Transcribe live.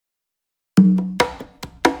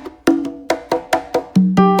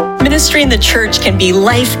Ministry in the church can be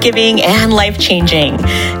life-giving and life-changing.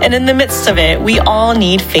 And in the midst of it, we all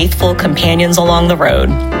need faithful companions along the road.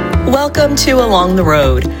 Welcome to Along the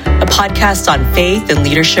Road, a podcast on faith and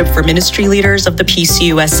leadership for ministry leaders of the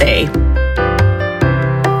PCUSA.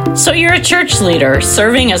 So you're a church leader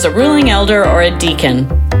serving as a ruling elder or a deacon,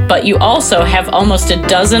 but you also have almost a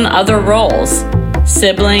dozen other roles: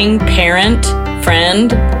 sibling, parent, friend,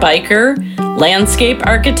 biker, landscape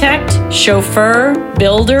architect, chauffeur,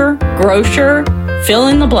 builder, grocer, fill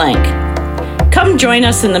in the blank. Come join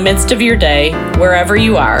us in the midst of your day, wherever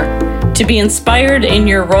you are, to be inspired in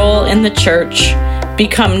your role in the church,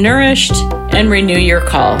 become nourished, and renew your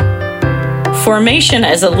call. Formation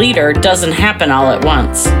as a leader doesn't happen all at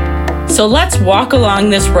once. So let's walk along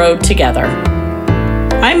this road together.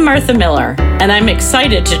 I'm Martha Miller, and I'm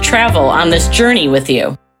excited to travel on this journey with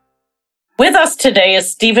you. With us today is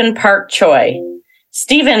Stephen Park Choi.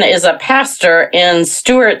 Stephen is a pastor in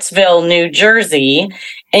Stewartsville, New Jersey,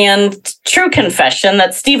 and true confession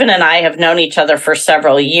that Stephen and I have known each other for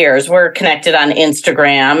several years. We're connected on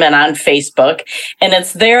Instagram and on Facebook, and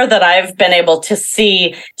it's there that I've been able to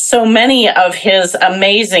see so many of his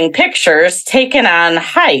amazing pictures taken on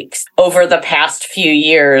hikes over the past few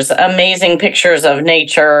years. Amazing pictures of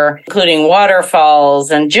nature, including waterfalls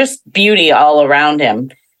and just beauty all around him.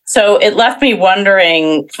 So it left me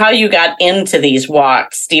wondering how you got into these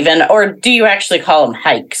walks, Stephen, or do you actually call them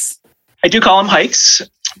hikes? I do call them hikes.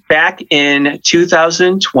 Back in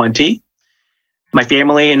 2020, my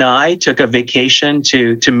family and I took a vacation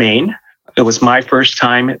to Maine. It was my first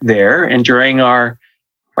time there. And during our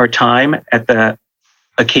time at the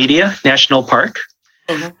Acadia National Park,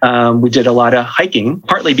 we did a lot of hiking,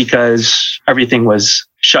 partly because everything was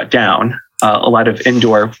shut down. A lot of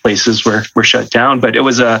indoor places were shut down, but it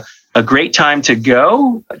was a great time to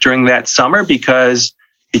go during that summer because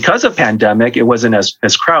of pandemic, it wasn't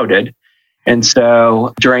as crowded. And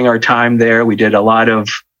so during our time there, we did a lot of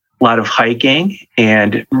hiking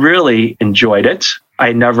and really enjoyed it.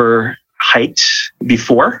 I never hiked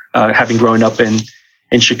before, having grown up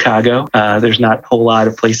in Chicago. There's not a whole lot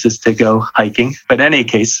of places to go hiking. But in any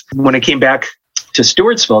case, when I came back to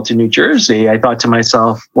Stewartsville, to New Jersey, I thought to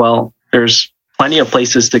myself, well, there's plenty of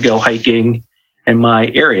places to go hiking in my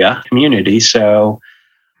area community. So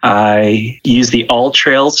I use the All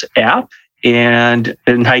Trails app and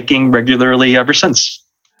been hiking regularly ever since.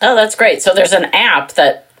 Oh, that's great. So there's an app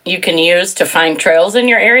that you can use to find trails in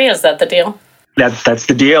your area. Is that the deal? That's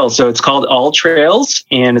the deal. So it's called All Trails,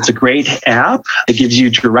 and it's a great app. It gives you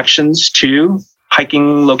directions to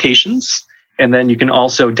hiking locations. And then you can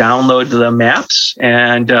also download the maps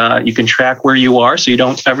and you can track where you are so you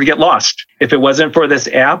don't ever get lost. If it wasn't for this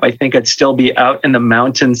app, I think I'd still be out in the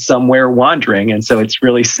mountains somewhere wandering. And so it's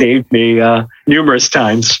really saved me numerous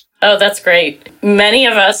times. Oh, that's great. Many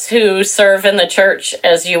of us who serve in the church,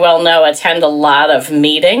 as you well know, attend a lot of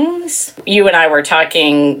meetings. You and I were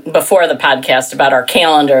talking before the podcast about our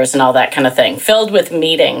calendars and all that kind of thing, filled with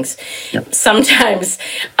meetings. Yep. Sometimes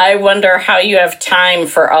I wonder how you have time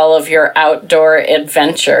for all of your outdoor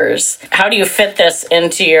adventures. How do you fit this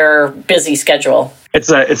into your busy schedule?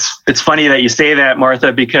 It's funny that you say that,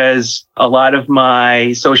 Martha, because a lot of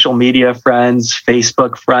my social media friends,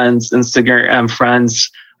 Facebook friends, Instagram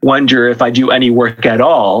friends, wonder if I do any work at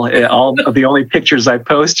all. All of the only pictures I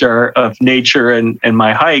post are of nature and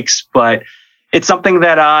my hikes, but it's something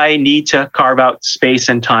that I need to carve out space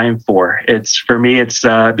and time for. For me, it's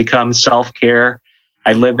become self-care.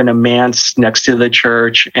 I live in a manse next to the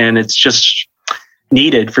church, and it's just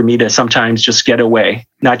needed for me to sometimes just get away,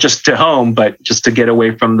 not just to home, but just to get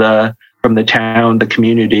away from the town, the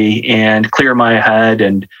community, and clear my head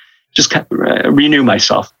and just renew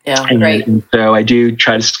myself. Yeah, right. And so I do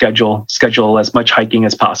try to schedule as much hiking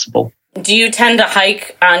as possible. Do you tend to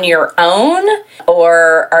hike on your own,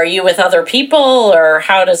 or are you with other people, or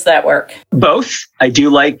how does that work? Both. I do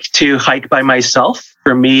like to hike by myself.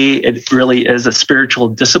 For me, it really is a spiritual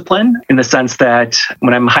discipline in the sense that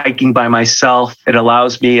when I'm hiking by myself, it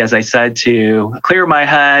allows me, as I said, to clear my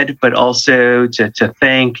head, but also to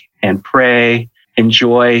think and pray,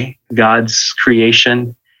 enjoy God's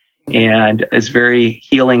creation. And it's very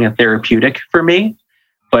healing and therapeutic for me.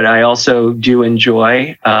 But I also do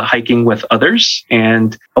enjoy hiking with others.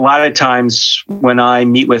 And a lot of times when I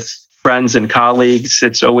meet with friends and colleagues,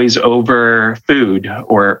 it's always over food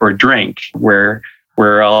or drink where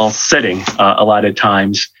we're all sitting a lot of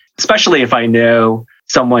times, especially if I know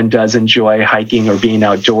someone does enjoy hiking or being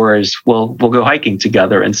outdoors, we'll go hiking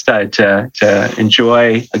together instead to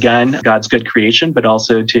enjoy, again, God's good creation, but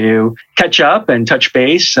also to catch up and touch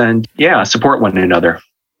base and, support one another.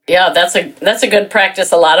 Yeah, that's a good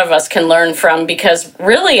practice a lot of us can learn from, because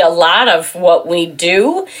really a lot of what we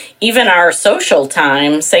do, even our social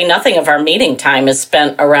time, say nothing of our meeting time, is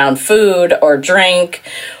spent around food or drink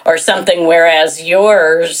or something, whereas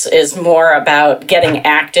yours is more about getting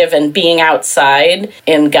active and being outside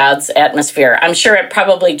in God's atmosphere. I'm sure it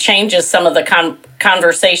probably changes some of the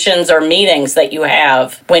conversations or meetings that you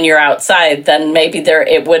have when you're outside than maybe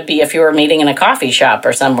it would be if you were meeting in a coffee shop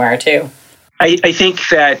or somewhere too. I think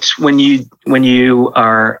that when you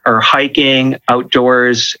are hiking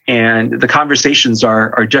outdoors, and the conversations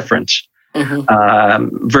are different,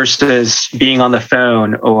 versus being on the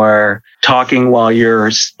phone or talking while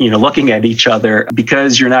you're looking at each other,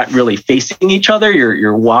 because you're not really facing each other.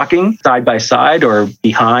 You're walking side by side or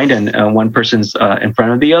behind, and one person's in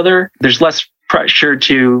front of the other. There's less pressure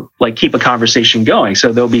to keep a conversation going.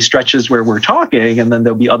 So there'll be stretches where we're talking, and then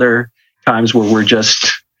there'll be other times where we're just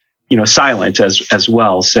silent as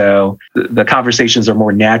well. So the conversations are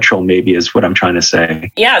more natural, maybe, is what I'm trying to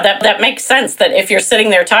say. Yeah, that makes sense, that if you're sitting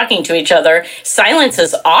there talking to each other, silence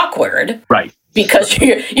is awkward. Right. Because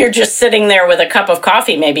you're just sitting there with a cup of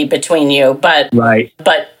coffee maybe between you. But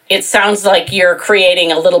it sounds like you're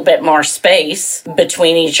creating a little bit more space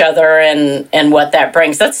between each other and what that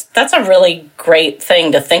brings. That's a really great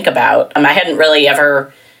thing to think about. I hadn't really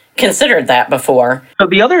ever considered that before. So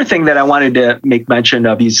the other thing that I wanted to make mention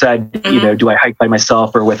of, you said, do I hike by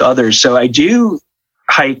myself or with others? So I do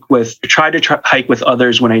try to hike with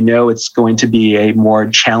others when I know it's going to be a more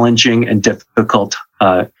challenging and difficult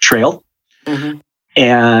trail.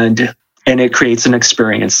 And it creates an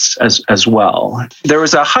experience as well. There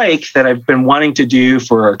was a hike that I've been wanting to do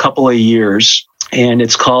for a couple of years, and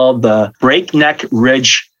it's called the Breakneck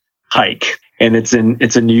Ridge Hike. And it's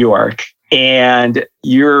in New York. And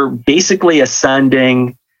you're basically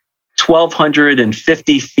ascending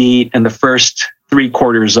 1,250 feet in the first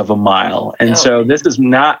 3/4 of a mile. And so this is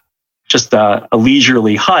not just a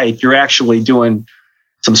leisurely hike. You're actually doing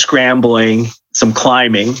some scrambling, some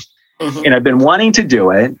climbing. And I've been wanting to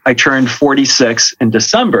do it. I turned 46 in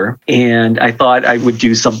December, and I thought I would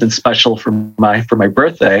do something special for my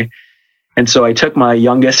birthday. And so I took my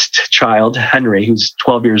youngest child, Henry, who's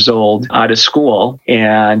 12 years old, out of school,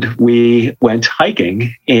 and we went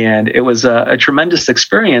hiking. And it was a tremendous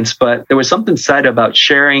experience, but there was something said about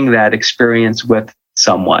sharing that experience with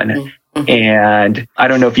someone. And I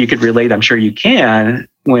don't know if you could relate, I'm sure you can.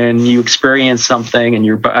 When you experience something and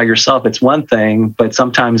you're by yourself, it's one thing, but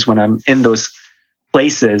sometimes when I'm in those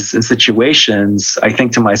places and situations, I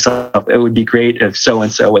think to myself, it would be great if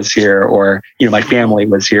so-and-so was here, or, my family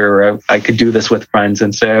was here, or I could do this with friends.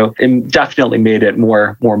 And so it definitely made it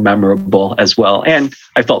more memorable as well. And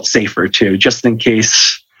I felt safer too, just in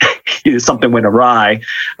case something went awry.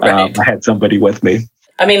 I had somebody with me.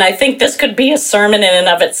 I mean, I think this could be a sermon in and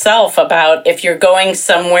of itself about if you're going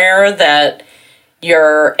somewhere that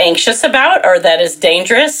you're anxious about or that is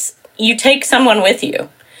dangerous, you take someone with you.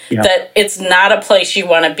 Yeah. That it's not a place you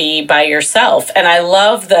want to be by yourself. And I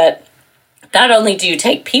love that not only do you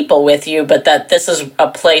take people with you, but that this is a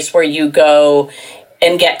place where you go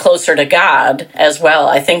and get closer to God as well.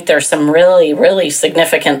 I think there's some really, really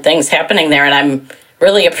significant things happening there. And I'm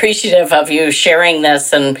really appreciative of you sharing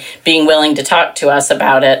this and being willing to talk to us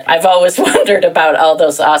about it. I've always wondered about all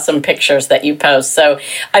those awesome pictures that you post. So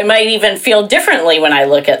I might even feel differently when I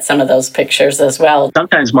look at some of those pictures as well.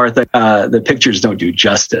 Sometimes, Martha, the pictures don't do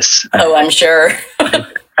justice. Oh, I'm sure.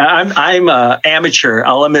 I'm an amateur.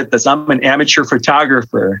 I'll admit this. I'm an amateur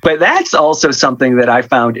photographer. But that's also something that I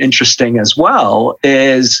found interesting as well,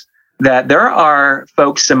 is that there are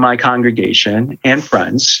folks in my congregation and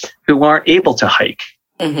friends who aren't able to hike.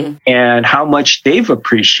 And how much they've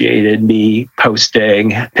appreciated me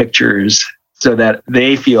posting pictures so that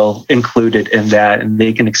they feel included in that and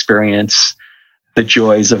they can experience the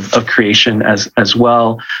joys of creation as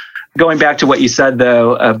well. Going back to what you said,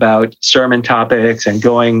 though, about sermon topics and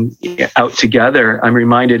going out together, I'm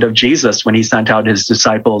reminded of Jesus when he sent out his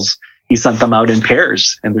disciples. He sent them out in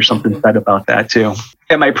pairs, and there's something said about that, too.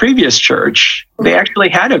 At my previous church, they actually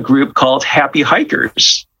had a group called Happy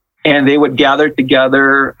Hikers, and they would gather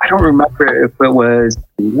together. I don't remember if it was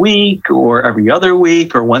a week or every other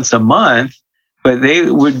week or once a month, but they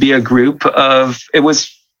would be a group of, it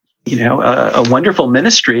was, a wonderful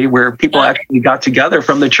ministry where people actually got together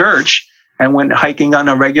from the church and went hiking on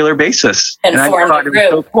a regular basis. And formed a group.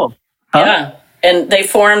 It was so cool. Yeah. And they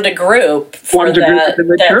formed a group for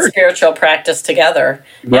that spiritual practice together.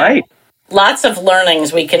 Right. Yeah. Lots of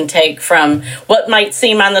learnings we can take from what might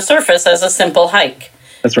seem on the surface as a simple hike.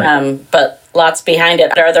 That's right. But lots behind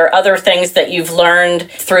it. Are there other things that you've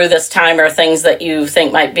learned through this time or things that you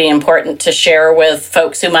think might be important to share with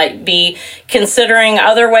folks who might be considering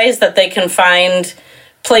other ways that they can find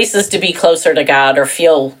places to be closer to God or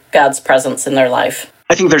feel God's presence in their life?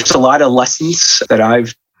 I think there's a lot of lessons that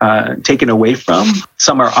I've taken away from.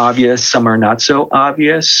 Some are obvious, some are not so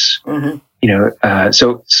obvious. Mm-hmm.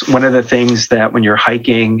 So one of the things that when you're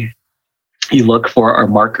hiking, you look for are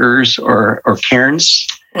markers or cairns,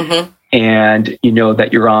 mm-hmm. and you know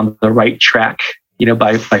that you're on the right track,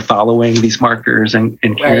 by following these markers and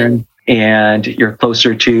cairns. Right. And you're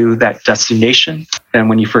closer to that destination than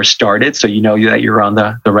when you first started. So you know that you're on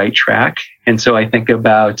the right track. And so I think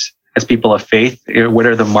about, as people of faith, what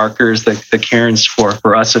are the markers, the cairns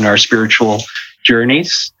for us in our spiritual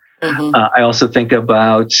journeys? Mm-hmm. I also think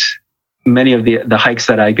about many of the hikes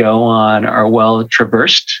that I go on are well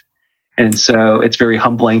traversed. And so it's very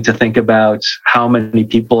humbling to think about how many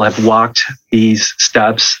people have walked these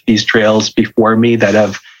steps, these trails before me that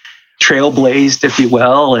have trailblazed, if you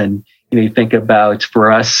will. And you think about,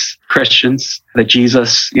 for us Christians, that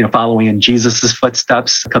Jesus, following in Jesus's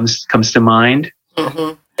footsteps comes to mind.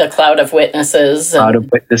 Mm-hmm. The cloud of witnesses.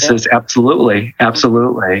 Absolutely.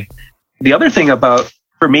 The other thing about,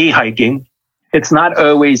 for me, hiking, it's not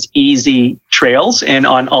always easy trails. And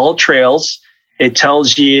on all trails, it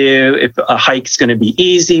tells you if a hike's going to be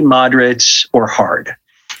easy, moderate, or hard.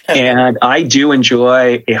 Okay. And I do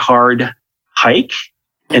enjoy a hard hike.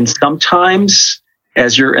 And sometimes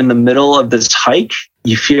as you're in the middle of this hike,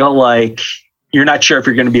 you feel like you're not sure if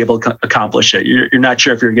you're going to be able to accomplish it. You're not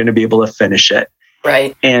sure if you're going to be able to finish it.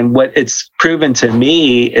 Right. And what it's proven to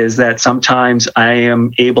me is that sometimes I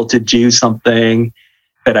am able to do something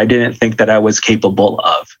that I didn't think that I was capable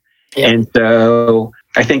of. Yeah. And so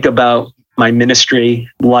I think about my ministry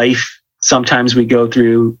life. Sometimes we go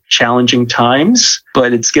through challenging times,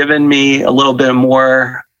 but it's given me a little bit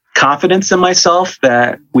more confidence in myself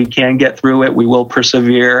that we can get through it. We will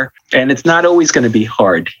persevere. And it's not always going to be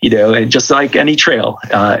hard, and just like any trail,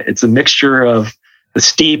 it's a mixture of the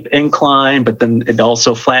steep incline, but then it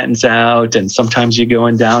also flattens out. And sometimes you're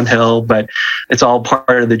going downhill, but it's all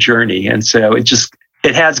part of the journey. And so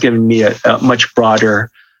it has given me a much broader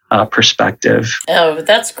perspective. Oh,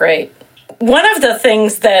 that's great. One of the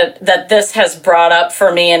things that this has brought up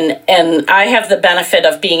for me, and I have the benefit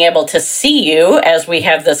of being able to see you as we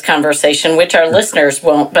have this conversation, which our listeners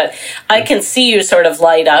won't, but I can see you sort of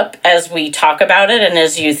light up as we talk about it and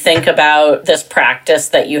as you think about this practice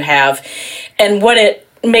that you have. And what it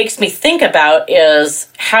makes me think about is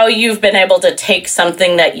how you've been able to take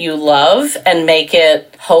something that you love and make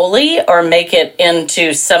it holy or make it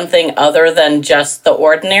into something other than just the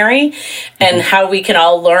ordinary, and how we can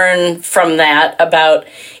all learn from that about,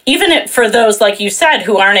 even for those, like you said,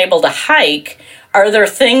 who aren't able to hike, are there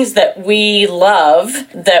things that we love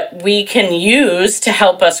that we can use to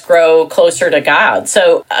help us grow closer to God?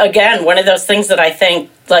 So again, one of those things that I think,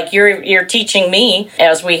 like you're teaching me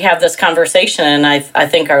as we have this conversation, and I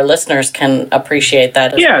think our listeners can appreciate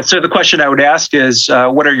that. Yeah, so the question I would ask is,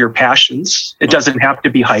 what are your passions? It doesn't have to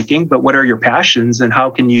be hiking, but what are your passions, and how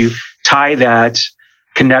can you tie that,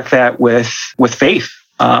 connect that with faith?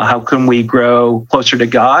 How can we grow closer to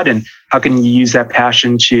God, and how can you use that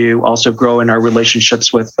passion to also grow in our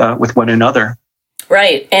relationships with one another?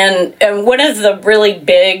 Right. And one of the really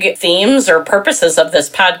big themes or purposes of this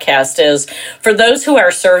podcast is for those who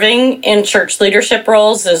are serving in church leadership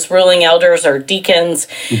roles as ruling elders or deacons,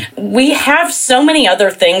 we have so many other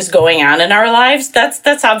things going on in our lives.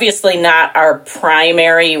 That's obviously not our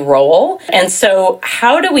primary role. And so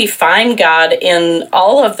how do we find God in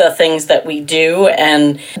all of the things that we do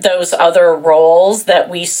and those other roles that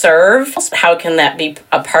we serve? How can that be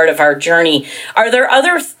a part of our journey? Are there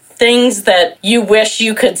other things that you wish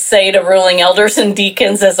you could say to ruling elders and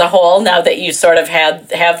deacons as a whole, now that you sort of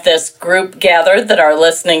have this group gathered that are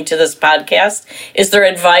listening to this podcast? Is there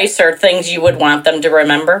advice or things you would want them to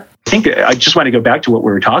remember? I think I just want to go back to what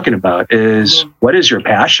we were talking about is what is your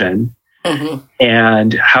passion,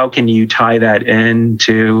 and how can you tie that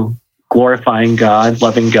into glorifying God,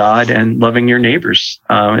 and loving your neighbors?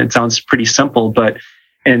 It sounds pretty simple, but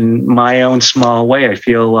in my own small way, I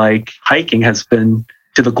feel like hiking has been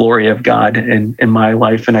to the glory of God in my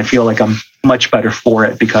life. And I feel like I'm much better for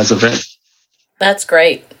it because of it. That's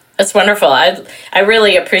great. That's wonderful. I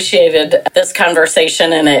really appreciated this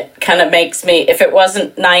conversation, and it kind of makes me, if it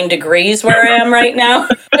wasn't 9 degrees where I am right now,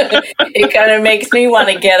 it kind of makes me want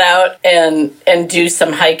to get out and do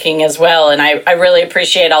some hiking as well. And I really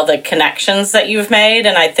appreciate all the connections that you've made.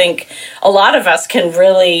 And I think a lot of us can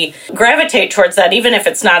really gravitate towards that, even if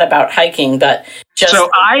it's not about hiking. But So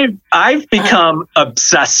I've become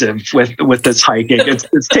obsessive with this hiking.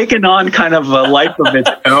 It's taken on kind of a life of its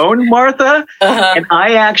own, Martha. And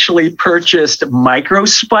I actually purchased micro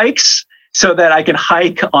spikes so that I can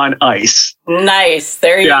hike on ice. Nice.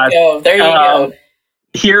 There you go. There you go.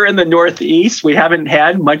 Here in the Northeast, we haven't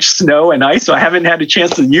had much snow and ice, so I haven't had a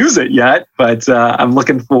chance to use it yet. But I'm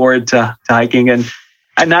looking forward to hiking, and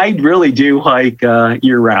I really do hike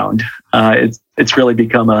year round. It's really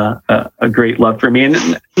become a great love for me,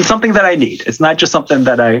 and something that I need. It's not just something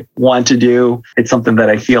that I want to do; it's something that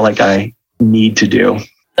I feel like I need to do.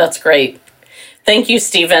 That's great. Thank you,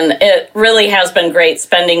 Stephen. It really has been great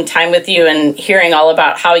spending time with you and hearing all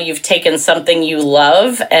about how you've taken something you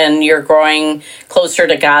love and you're growing closer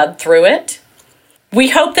to God through it. We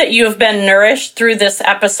hope that you have been nourished through this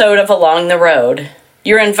episode of Along the Road.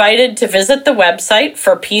 You're invited to visit the website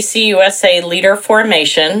for PCUSA Leader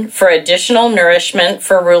Formation for additional nourishment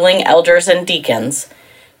for ruling elders and deacons.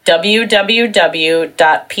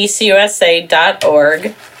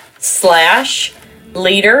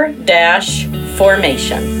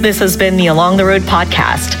 www.pcusa.org/leader-formation. This has been the Along the Road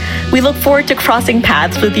podcast. We look forward to crossing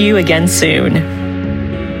paths with you again soon.